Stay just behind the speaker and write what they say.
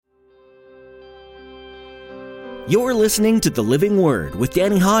You're listening to The Living Word with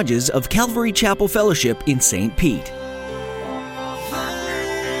Danny Hodges of Calvary Chapel Fellowship in St. Pete.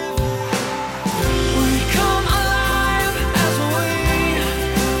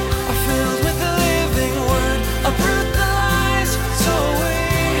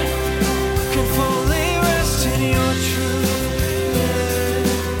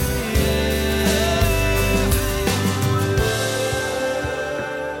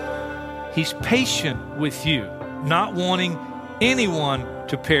 He's patient with you, not wanting anyone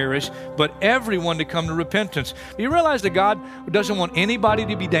to perish, but everyone to come to repentance. You realize that God doesn't want anybody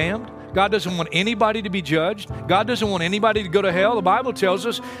to be damned? God doesn't want anybody to be judged. God doesn't want anybody to go to hell. The Bible tells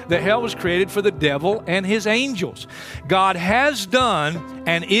us that hell was created for the devil and his angels. God has done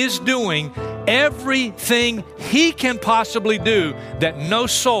and is doing everything He can possibly do that no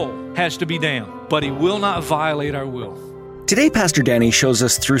soul has to be damned, but He will not violate our will. Today, Pastor Danny shows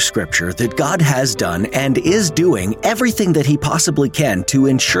us through Scripture that God has done and is doing everything that He possibly can to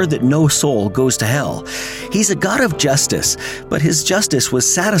ensure that no soul goes to hell. He's a God of justice, but His justice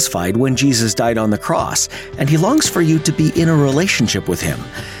was satisfied when Jesus died on the cross, and He longs for you to be in a relationship with Him.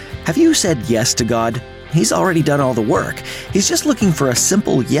 Have you said yes to God? He's already done all the work. He's just looking for a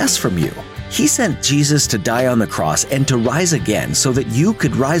simple yes from you. He sent Jesus to die on the cross and to rise again so that you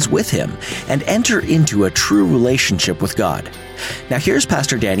could rise with Him and enter into a true relationship with God. Now here's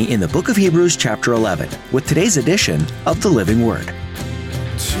Pastor Danny in the book of Hebrews chapter 11 with today's edition of The Living Word. To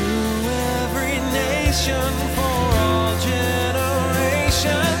every nation for all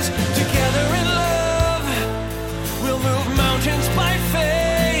generations, together in love, we'll move mountains by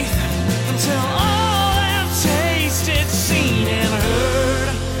faith until all have tasted, seen, and heard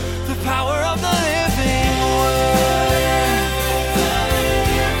the power of the living word.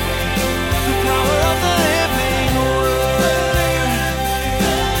 The power of the living word.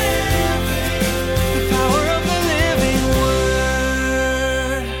 The power of the living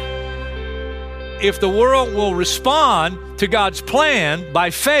word. If the world will respond to God's plan by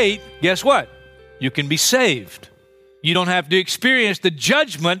faith, guess what? You can be saved. You don't have to experience the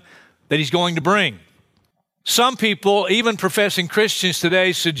judgment that He's going to bring. Some people, even professing Christians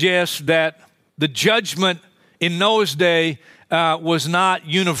today, suggest that the judgment in Noah's day was not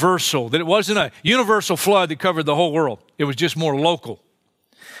universal, that it wasn't a universal flood that covered the whole world. It was just more local.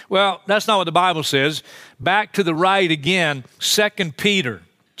 Well, that's not what the Bible says. Back to the right again, 2 Peter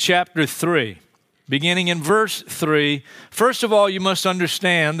chapter 3. Beginning in verse 3, first of all, you must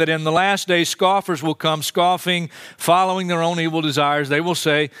understand that in the last days, scoffers will come, scoffing, following their own evil desires. They will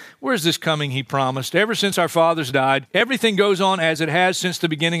say, where's this coming He promised? Ever since our fathers died, everything goes on as it has since the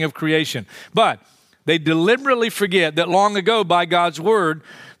beginning of creation. But they deliberately forget that long ago, by God's word,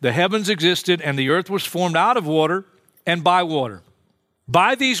 the heavens existed and the earth was formed out of water and by water.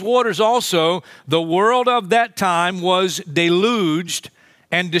 By these waters also, the world of that time was deluged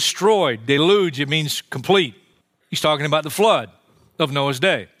and destroyed. Deluge, it means complete. He's talking about the flood of Noah's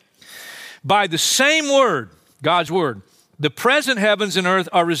day. By the same word, God's word, the present heavens and earth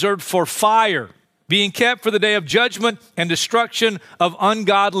are reserved for fire, being kept for the day of judgment and destruction of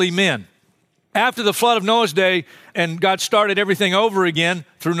ungodly men. After the flood of Noah's day, and God started everything over again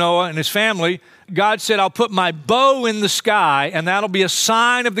through Noah and his family, God said, I'll put my bow in the sky, and that'll be a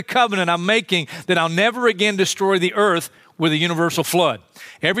sign of the covenant I'm making that I'll never again destroy the earth with a universal flood.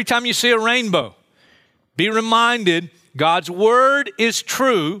 Every time you see a rainbow, be reminded God's word is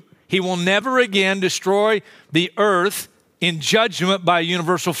true. He will never again destroy the earth in judgment by a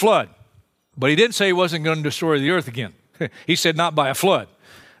universal flood. But He didn't say He wasn't going to destroy the earth again. He said not by a flood.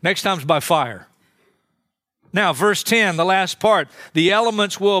 Next time's by fire. Now, verse 10, the last part, the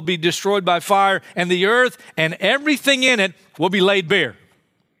elements will be destroyed by fire, and the earth and everything in it will be laid bare.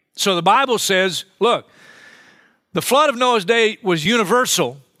 So the Bible says, look, the flood of Noah's day was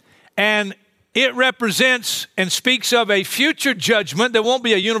universal, and it represents and speaks of a future judgment that won't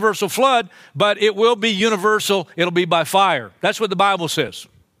be a universal flood, but it will be universal. It'll be by fire. That's what the Bible says.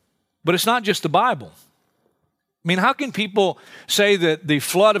 But it's not just the Bible. I mean, how can people say that the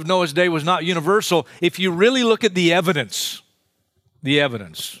flood of Noah's day was not universal if you really look at the evidence? The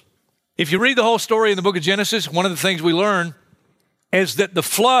evidence. If you read the whole story in the book of Genesis, one of the things we learn is that the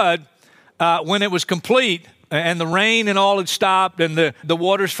flood, when it was complete, and the rain and all had stopped, and the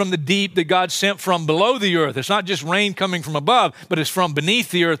waters from the deep that God sent from below the earth. It's not just rain coming from above, but it's from beneath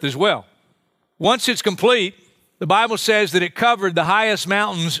the earth as well. Once it's complete, the Bible says that it covered the highest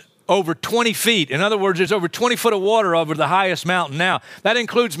mountains over 20 feet. In other words, there's over 20 foot of water over the highest mountain now. That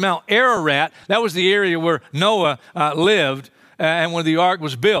includes Mount Ararat. That was the area where Noah lived and where the ark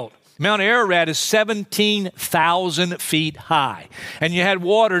was built. Mount Ararat is 17,000 feet high. And you had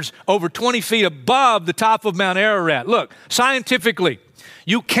waters over 20 feet above the top of Mount Ararat. Look, scientifically,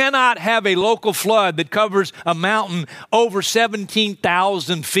 you cannot have a local flood that covers a mountain over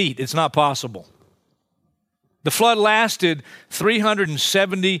 17,000 feet. It's not possible. The flood lasted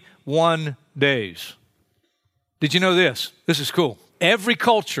 371 days. Did you know this? This is cool. Every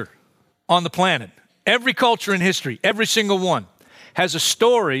culture on the planet, every culture in history, every single one, has a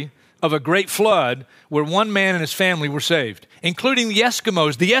story of a great flood where one man and his family were saved, including the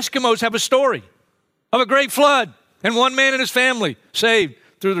Eskimos. The Eskimos have a story of a great flood and one man and his family saved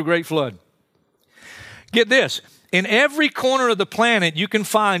through the great flood. Get this. In every corner of the planet, you can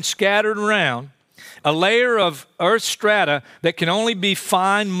find scattered around a layer of earth strata that can only be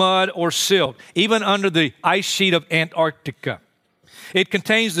fine mud or silt, even under the ice sheet of Antarctica. It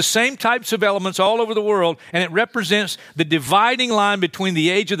contains the same types of elements all over the world, and it represents the dividing line between the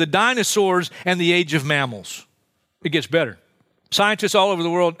age of the dinosaurs and the age of mammals. It gets better. Scientists all over the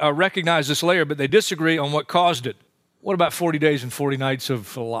world recognize this layer, but they disagree on what caused it. What about 40 days and 40 nights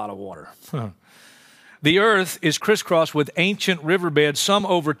of a lot of water? The earth is crisscrossed with ancient riverbeds, some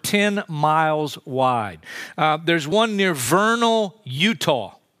over 10 miles wide. There's one near Vernal,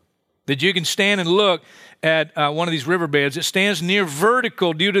 Utah, that you can stand and look at one of these riverbeds. It stands near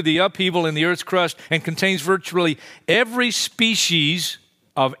vertical due to the upheaval in the earth's crust and contains virtually every species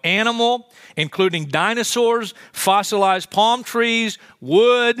of animal, including dinosaurs, fossilized palm trees,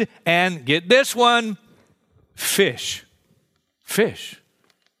 wood, and get this one, fish. Fish.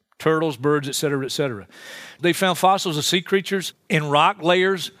 Turtles, birds, etc., etc. They found fossils of sea creatures in rock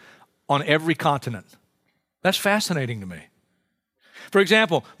layers on every continent. That's fascinating to me. For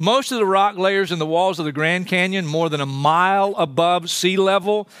example, most of the rock layers in the walls of the Grand Canyon, more than a mile above sea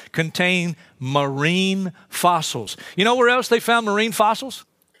level, contain marine fossils. You know where else they found marine fossils?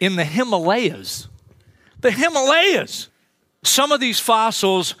 In the Himalayas. The Himalayas. Some of these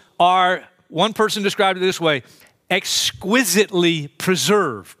fossils are, one person described it this way, exquisitely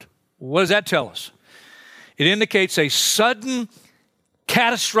preserved. What does that tell us? It indicates a sudden,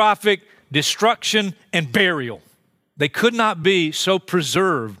 catastrophic destruction and burial. They could not be so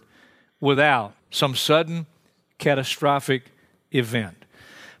preserved without some sudden, catastrophic event.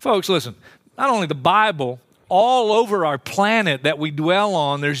 Folks, listen, not only the Bible, all over our planet that we dwell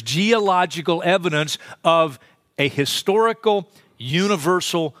on, there's geological evidence of a historical,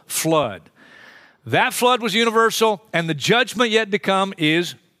 universal flood. That flood was universal, and the judgment yet to come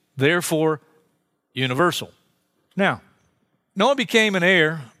is therefore universal. Now, Noah became an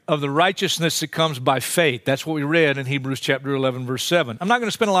heir of the righteousness that comes by faith. That's what we read in Hebrews chapter 11, verse 7. I'm not going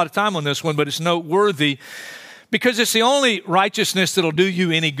to spend a lot of time on this one, but it's noteworthy because it's the only righteousness that'll do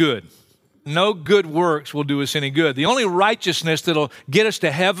you any good. No good works will do us any good. The only righteousness that'll get us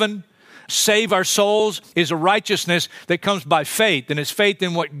to heaven, save our souls, is a righteousness that comes by faith, and it's faith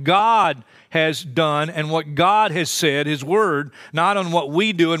in what God has done and what God has said, His Word, not on what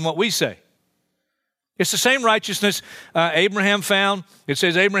we do and what we say. It's the same righteousness Abraham found. It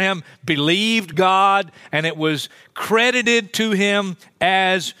says Abraham believed God and it was credited to him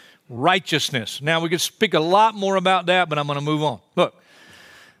as righteousness. Now we could speak a lot more about that, but I'm going to move on. Look.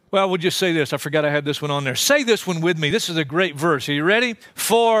 Well, we'll just say this. I forgot I had this one on there. Say this one with me. This is a great verse. Are you ready?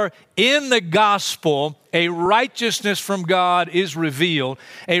 For in the gospel, a righteousness from God is revealed,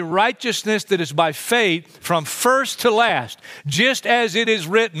 a righteousness that is by faith from first to last. Just as it is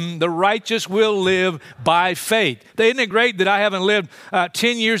written, the righteous will live by faith. Isn't it great that I haven't lived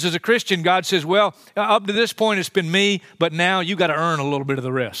 10 years as a Christian? God says, well, up to this point, it's been me, but now you got to earn a little bit of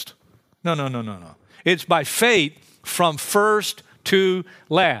the rest. No. It's by faith from first to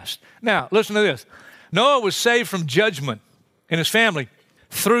last. Now, listen to this. Noah was saved from judgment in his family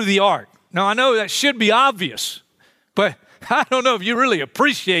through the ark. Now, I know that should be obvious, but I don't know if you really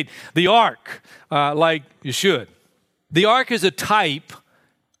appreciate the ark like you should. The ark is a type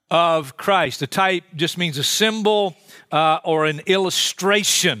of Christ. A type just means a symbol or an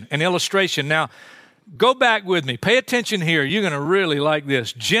illustration. Now, go back with me. Pay attention here. You're going to really like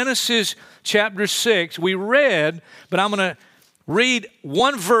this. Genesis chapter 6, we read, but I'm going to read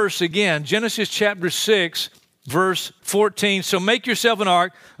one verse again. Genesis chapter 6, verse 14. So make yourself an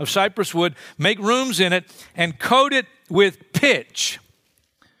ark of cypress wood, make rooms in it, and coat it with pitch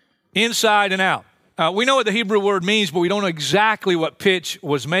inside and out. We know what the Hebrew word means, but we don't know exactly what pitch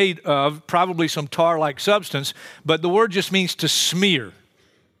was made of, probably some tar-like substance, but the word just means to smear.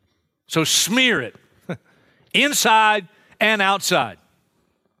 So smear it inside and outside.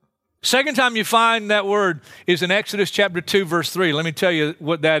 Second time you find that word is in Exodus chapter 2, verse 3. Let me tell you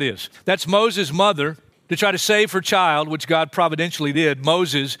what that is. That's Moses' mother to try to save her child, which God providentially did,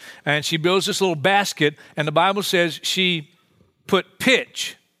 Moses, and she builds this little basket, and the Bible says she put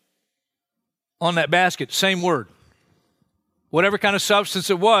pitch on that basket, same word. Whatever kind of substance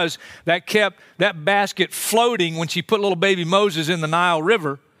it was, that kept that basket floating when she put little baby Moses in the Nile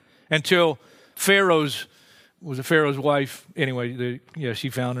River until Pharaoh's wife. Anyway, she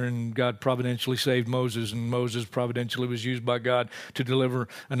found her, and God providentially saved Moses, and Moses providentially was used by God to deliver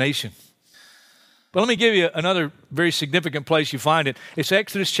a nation. But let me give you another very significant place you find it. It's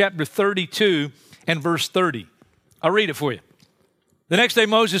Exodus chapter 32 and verse 30. I'll read it for you. The next day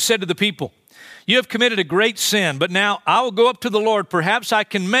Moses said to the people, "You have committed a great sin, but now I will go up to the Lord. Perhaps I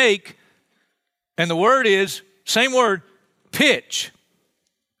can make," and the word is, same word, pitch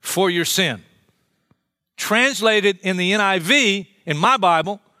for your sin. Translated in the NIV, in my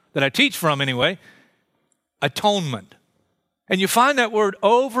Bible, that I teach from anyway, atonement. And you find that word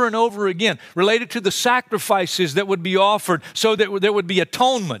over and over again, related to the sacrifices that would be offered so that there would be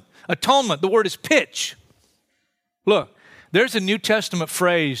atonement. Atonement, the word is pitch. Look, there's a New Testament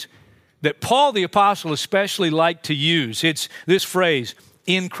phrase that Paul the Apostle especially liked to use. It's this phrase,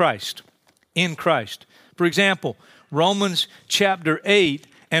 in Christ. In Christ. For example, Romans chapter 8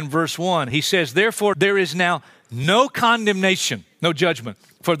 and verse 1, he says, "Therefore there is now no condemnation, no judgment,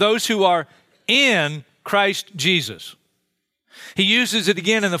 for those who are in Christ Jesus." He uses it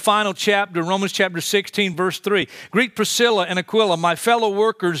again in the final chapter, Romans chapter 16, verse 3. "Greet Priscilla and Aquila, my fellow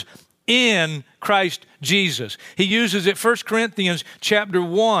workers in Christ Jesus." He uses it 1 Corinthians chapter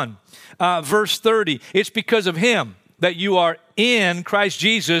 1, verse 30. "It's because of him that you are in Christ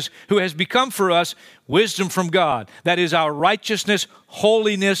Jesus, who has become for us wisdom from God. That is our righteousness,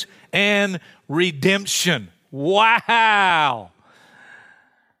 holiness, and redemption." Wow!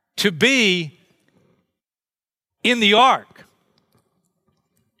 To be in the ark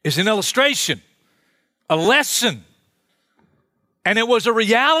is an illustration, a lesson. And it was a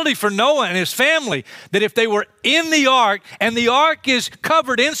reality for Noah and his family that if they were in the ark, and the ark is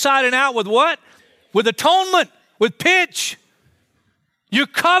covered inside and out with what? With atonement, with pitch. You're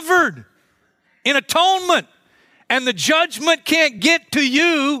covered in atonement. And the judgment can't get to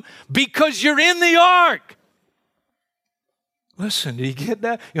you because you're in the ark. Listen, do you get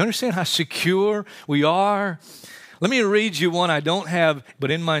that? You understand how secure we are? Let me read you one I don't have,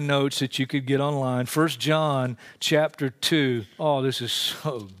 but in my notes that you could get online. 1 John chapter 2. Oh, this is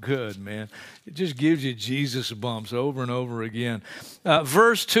so good, man. It just gives you Jesus bumps over and over again.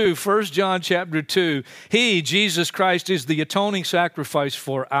 Verse 2, 1 John chapter 2. "He, Jesus Christ, is the atoning sacrifice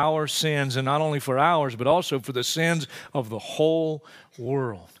for our sins, and not only for ours, but also for the sins of the whole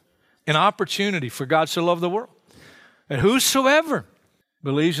world." An opportunity for God so loved the world. And whosoever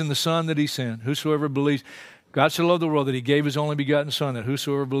believes in the Son that he sent, whosoever believes... God so loved the world that he gave his only begotten Son, that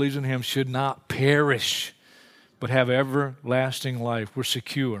whosoever believes in him should not perish, but have everlasting life. We're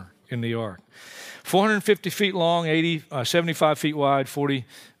secure in the ark. 450 feet long, 75 feet wide,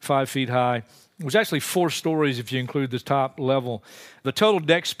 45 feet high. It was actually 4 stories if you include the top level. The total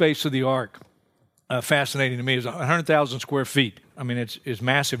deck space of the ark, fascinating to me, is 100,000 square feet. I mean, it's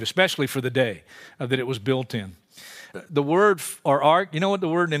massive, especially for the day that it was built in. The word, or ark, you know what the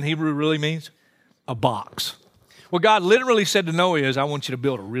word in Hebrew really means? A box. What God literally said to Noah is, "I want you to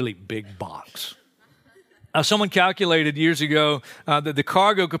build a really big box." Someone calculated years ago that the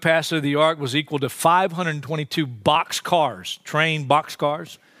cargo capacity of the ark was equal to 522 box cars, train box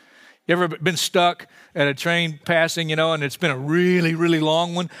cars. You ever been stuck at a train passing, and it's been a really, really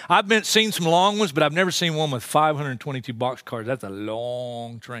long one? I've seen some long ones, but I've never seen one with 522 box cars. That's a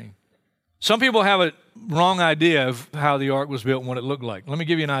long train. Some people have a wrong idea of how the ark was built and what it looked like. Let me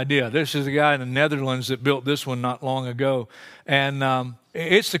give you an idea. This is a guy in the Netherlands that built this one not long ago. And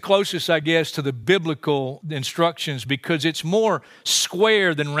it's the closest, I guess, to the biblical instructions because it's more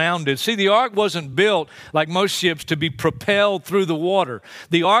square than rounded. See, the ark wasn't built like most ships to be propelled through the water.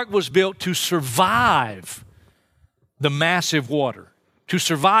 The ark was built to survive the massive water, to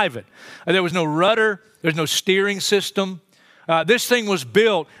survive it. There was no rudder. There's no steering system. This thing was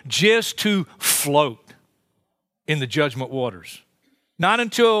built just to float in the judgment waters. Not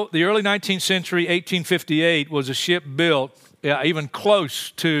until the early 19th century, 1858, was a ship built even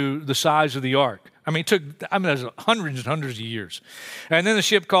close to the size of the ark. There's hundreds and hundreds of years. And then the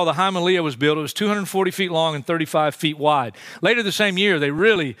ship called the Himalaya was built. It was 240 feet long and 35 feet wide. Later the same year,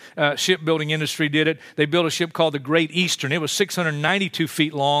 shipbuilding industry did it. They built a ship called the Great Eastern. It was 692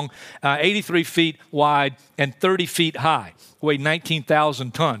 feet long, 83 feet wide, and 30 feet high. Weighed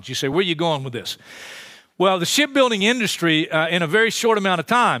 19,000 tons. You say, where are you going with this? Well, the shipbuilding industry, in a very short amount of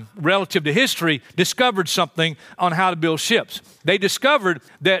time, relative to history, discovered something on how to build ships. They discovered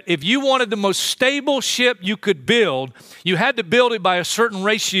that if you wanted the most stable ship you could build, you had to build it by a certain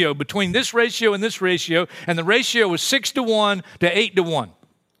ratio between this ratio and this ratio, and the ratio was 6-to-1 to 8-to-1.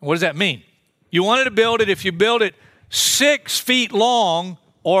 What does that mean? You wanted to build it, if you build it 6 feet long,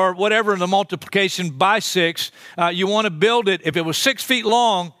 or whatever the multiplication by 6, you want to build it, if it was 6 feet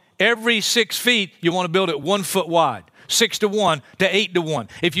long, every 6 feet, you want to build it 1 foot wide, 6-to-1 to 8-to-1.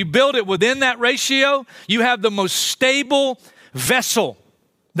 If you build it within that ratio, you have the most stable vessel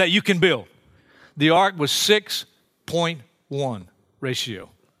that you can build. The ark was 6.1 ratio.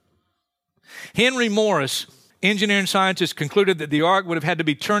 Henry Morris, engineer and scientist, concluded that the ark would have had to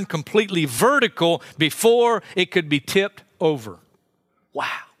be turned completely vertical before it could be tipped over. Wow.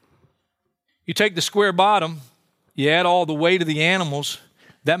 You take the square bottom, you add all the weight of the animals.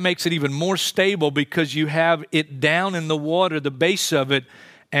 That makes it even more stable because you have it down in the water, the base of it,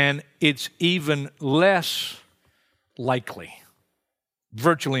 and it's even less likely,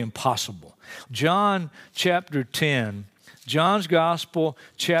 virtually impossible. John chapter 10, John's Gospel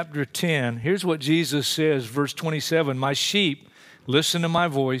chapter 10, here's what Jesus says, verse 27, "My sheep listen to my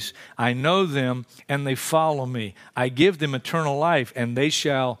voice, I know them, and they follow me. I give them eternal life, and they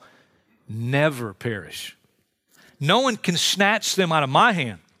shall never perish. No one can snatch them out of my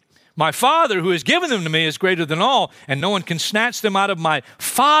hand. My Father who has given them to me is greater than all, and no one can snatch them out of my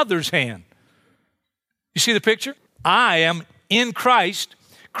Father's hand." You see the picture? I am in Christ.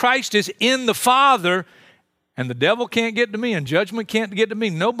 Christ is in the Father, and the devil can't get to me, and judgment can't get to me.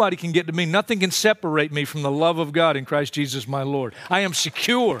 Nobody can get to me. Nothing can separate me from the love of God in Christ Jesus my Lord. I am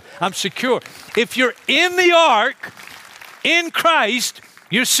secure. I'm secure. If you're in the ark, in Christ,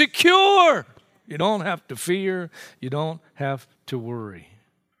 you're secure. You don't have to fear. You don't have to worry.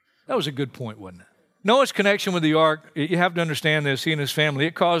 That was a good point, wasn't it? Noah's connection with the ark, you have to understand this, he and his family,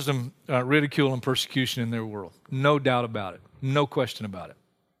 it caused them ridicule and persecution in their world. No doubt about it. No question about it.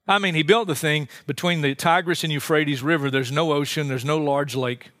 I mean, he built the thing between the Tigris and Euphrates River. There's no ocean. There's no large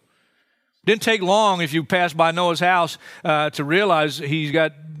lake. Didn't take long if you pass by Noah's house to realize he's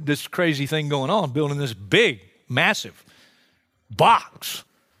got this crazy thing going on, building this big, massive box.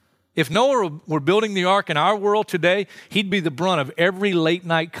 If Noah were building the ark in our world today, he'd be the brunt of every late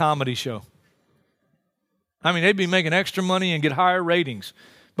night comedy show. I mean, they'd be making extra money and get higher ratings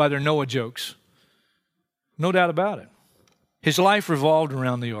by their Noah jokes. No doubt about it. His life revolved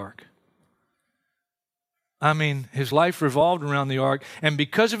around the ark. I mean, his life revolved around the ark. And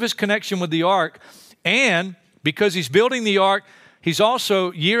because of his connection with the ark, and because he's building the ark, he's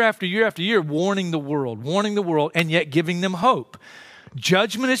also, year after year after year, warning the world, and yet giving them hope.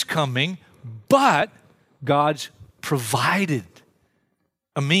 Judgment is coming, but God's provided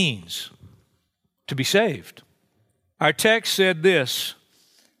a means to be saved. Our text said this: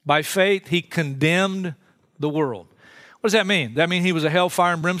 by faith he condemned the world. What does that mean? Does that mean he was a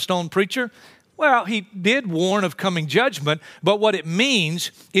hellfire and brimstone preacher? Well, he did warn of coming judgment, but what it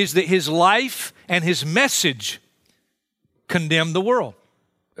means is that his life and his message condemned the world.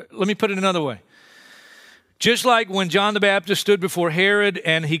 Let me put it another way. Just like when John the Baptist stood before Herod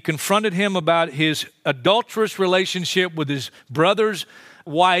and he confronted him about his adulterous relationship with his brother's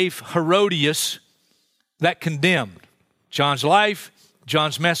wife, Herodias, that condemned John's life,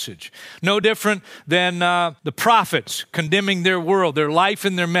 John's message. No different than the prophets condemning their world, their life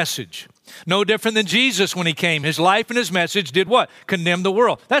and their message. No different than Jesus when he came. His life and his message did what? Condemn the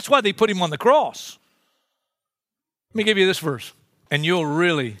world. That's why they put him on the cross. Let me give you this verse. And you'll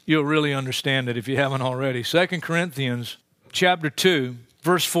really understand it if you haven't already. 2 Corinthians chapter 2,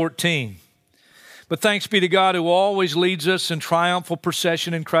 verse 14. But thanks be to God who always leads us in triumphal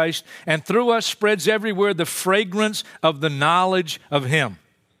procession in Christ, and through us spreads everywhere the fragrance of the knowledge of him.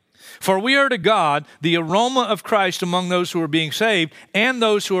 For we are to God the aroma of Christ among those who are being saved and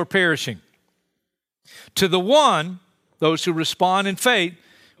those who are perishing. To the one, those who respond in faith,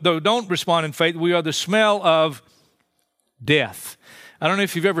 though don't respond in faith, we are the smell of death. I don't know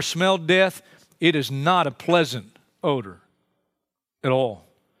if you've ever smelled death. It is not a pleasant odor at all.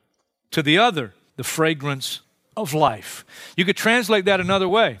 To the other, the fragrance of life. You could translate that another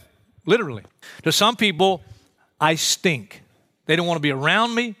way, literally. To some people, I stink. They don't want to be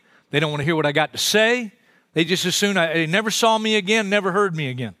around me. They don't want to hear what I got to say. They just assume they never saw me again, never heard me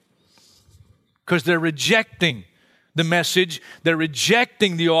again. Because they're rejecting the message. They're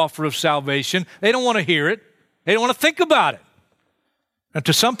rejecting the offer of salvation. They don't want to hear it. They don't want to think about it. And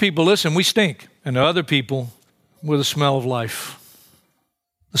to some people, listen, we stink. And to other people, we're the smell of life.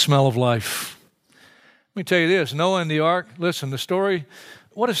 The smell of life. Let me tell you this, Noah and the ark, listen, the story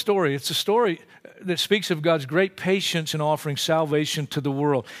What a story. It's a story that speaks of God's great patience in offering salvation to the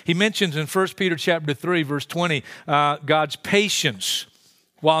world. He mentions in 1 Peter chapter 3, verse 20, God's patience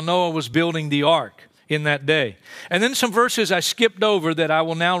while Noah was building the ark in that day. And then some verses I skipped over that I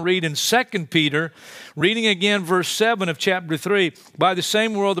will now read in 2 Peter, reading again verse 7 of chapter 3. By the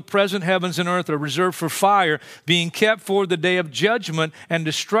same rule, the present heavens and earth are reserved for fire, being kept for the day of judgment and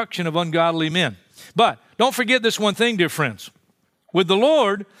destruction of ungodly men. But don't forget this one thing, dear friends. With the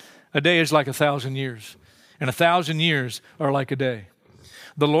Lord, a day is like 1,000 years, and 1,000 years are like a day.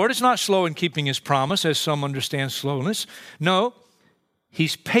 The Lord is not slow in keeping his promise, as some understand slowness. No,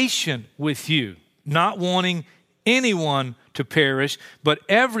 he's patient with you, not wanting anyone to perish, but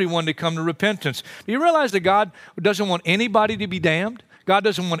everyone to come to repentance. Do you realize that God doesn't want anybody to be damned? God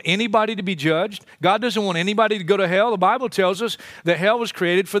doesn't want anybody to be judged. God doesn't want anybody to go to hell. The Bible tells us that hell was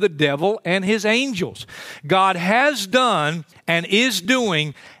created for the devil and his angels. God has done and is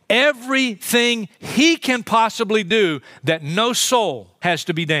doing everything he can possibly do that no soul has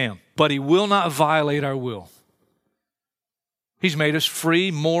to be damned, but he will not violate our will. He's made us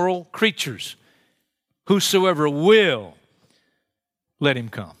free, moral creatures. Whosoever will, let him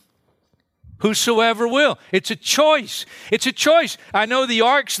come. Whosoever will. It's a choice. It's a choice. I know the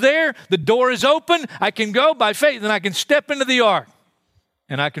ark's there. The door is open. I can go by faith and I can step into the ark.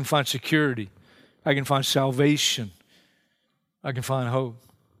 And I can find security. I can find salvation. I can find hope.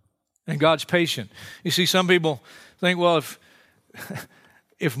 And God's patient. You see, some people think, well,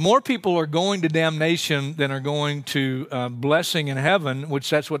 if more people are going to damnation than are going to blessing in heaven, which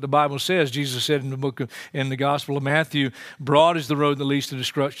that's what the Bible says. Jesus said in the Gospel of Matthew, broad is the road that leads to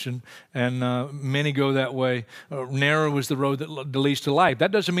destruction, and many go that way. Narrow is the road that leads to life.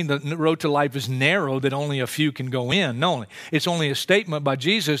 That doesn't mean the road to life is narrow, that only a few can go in. No, it's only a statement by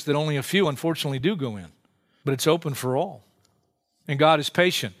Jesus that only a few, unfortunately, do go in. But it's open for all. And God is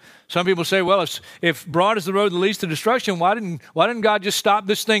patient. Some people say, well, if broad is the road that leads to destruction, why didn't God just stop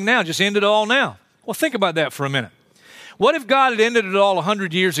this thing now? Just end it all now? Well, think about that for a minute. What if God had ended it all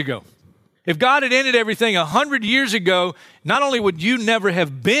 100 years ago? If God had ended everything 100 years ago, not only would you never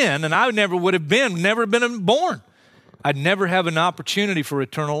have been, and I never would have been, never been born, I'd never have an opportunity for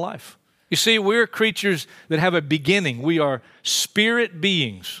eternal life. You see, we're creatures that have a beginning. We are spirit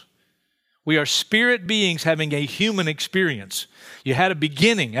beings. We are spirit beings having a human experience. You had a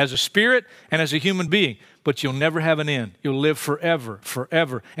beginning as a spirit and as a human being, but you'll never have an end. You'll live forever,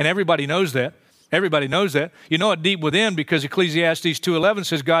 forever. And everybody knows that. Everybody knows that. You know it deep within because Ecclesiastes 2:11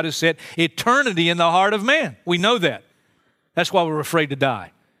 says God has set eternity in the heart of man. We know that. That's why we're afraid to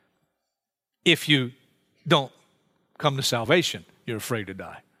die. If you don't come to salvation, you're afraid to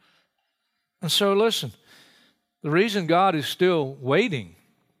die. And so listen, the reason God is still waiting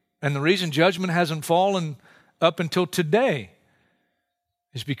and the reason judgment hasn't fallen up until today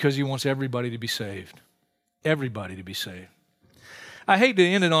is because he wants everybody to be saved. Everybody to be saved. I hate to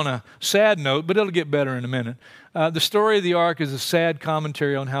end it on a sad note, but it'll get better in a minute. The story of the ark is a sad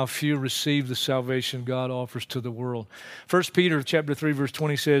commentary on how few receive the salvation God offers to the world. 1 Peter chapter 3, verse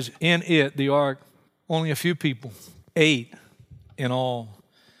 20 says, in it, the ark, only a few people, 8 in all,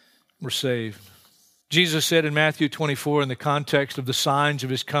 were saved. Jesus said in Matthew 24, in the context of the signs of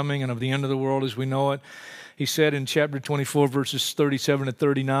his coming and of the end of the world as we know it, he said in chapter 24, verses 37 to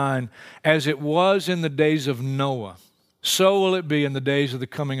 39, as it was in the days of Noah, so will it be in the days of the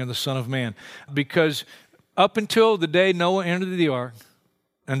coming of the Son of Man. Because up until the day Noah entered the ark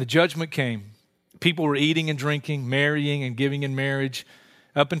and the judgment came, people were eating and drinking, marrying and giving in marriage,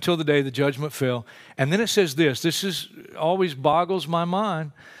 up until the day the judgment fell. And then it says this is always boggles my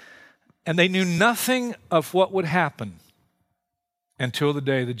mind, and they knew nothing of what would happen until the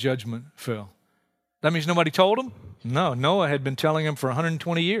day the judgment fell. That means nobody told them? No, Noah had been telling them for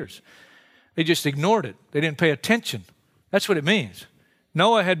 120 years. They just ignored it. They didn't pay attention. That's what it means.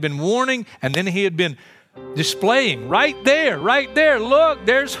 Noah had been warning, and then he had been displaying right there. Look,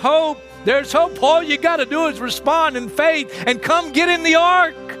 there's hope. There's hope. All you got to do is respond in faith and come get in the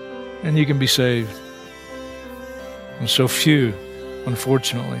ark, and you can be saved. And so few,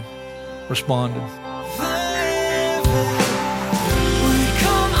 unfortunately, responded.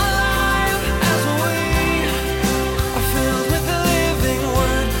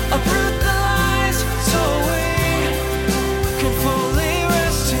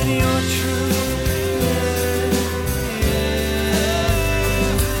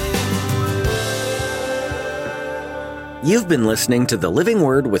 You've been listening to The Living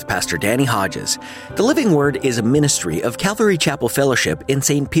Word with Pastor Danny Hodges. The Living Word is a ministry of Calvary Chapel Fellowship in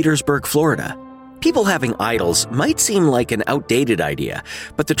St. Petersburg, Florida. People having idols might seem like an outdated idea,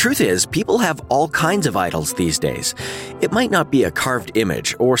 but the truth is, people have all kinds of idols these days. It might not be a carved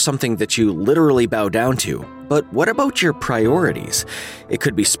image or something that you literally bow down to, but what about your priorities? It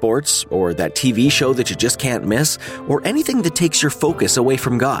could be sports, or that TV show that you just can't miss, or anything that takes your focus away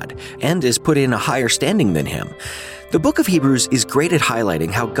from God and is put in a higher standing than Him. The book of Hebrews is great at highlighting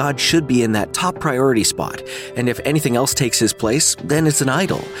how God should be in that top priority spot, and if anything else takes His place, then it's an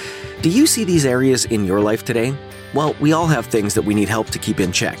idol. Do you see these areas in your life today? Well, we all have things that we need help to keep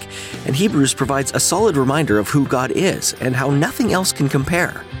in check, and Hebrews provides a solid reminder of who God is and how nothing else can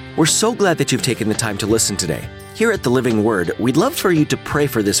compare. We're so glad that you've taken the time to listen today. Here at The Living Word, we'd love for you to pray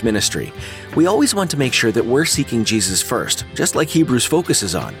for this ministry. We always want to make sure that we're seeking Jesus first, just like Hebrews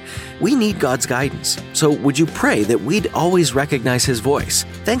focuses on. We need God's guidance, so would you pray that we'd always recognize His voice?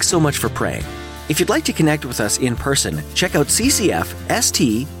 Thanks so much for praying. If you'd like to connect with us in person, check out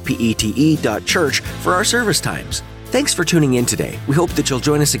ccfstpete.church for our service times. Thanks for tuning in today. We hope that you'll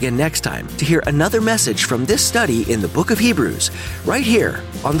join us again next time to hear another message from this study in the book of Hebrews, right here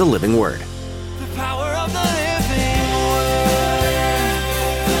on The Living Word.